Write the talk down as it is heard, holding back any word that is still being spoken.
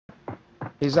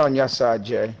He's on your side,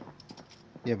 Jay.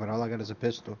 Yeah, but all I got is a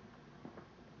pistol.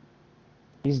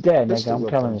 He's dead, nigga. Pistol I'm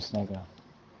whip killing him. this nigga.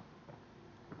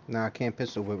 Nah, I can't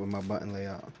pistol whip with my button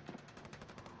layout. I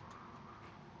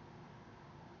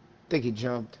think he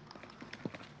jumped.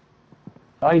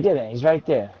 Oh, he didn't. He's right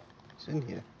there. It's in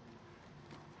here.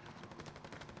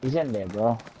 He's in there,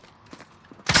 bro.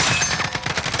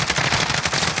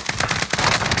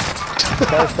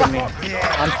 Close to me.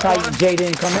 I'm tight. Jay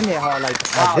didn't come in there hard like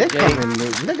I did Jay. come in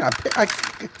there.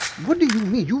 Nigga, what do you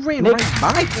mean? You ran right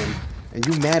by him. And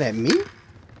you mad at me?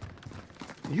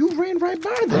 You ran right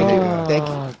by the nigga.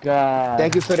 Oh, God.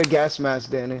 Thank you for the gas mask,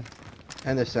 Danny.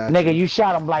 And the side. Nigga, you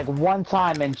shot him like one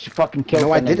time and fucking killed him.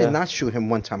 No, I nigga. did not shoot him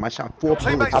one time. I shot 4 bullets.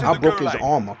 Teammates in I the broke his gulag.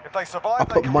 armor. If they survive, I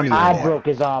they put can money redeploy. on I it. broke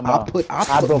his armor. I put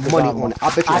broke his money armor. on it. I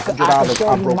bet you I could $100 show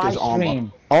I you broke my his armor.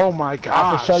 screen. Oh my I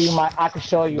gosh. could show you my. I could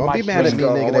show you Don't my be mad at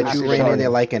screen. me, nigga, I that wanna you see ran the in there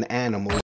like an animal.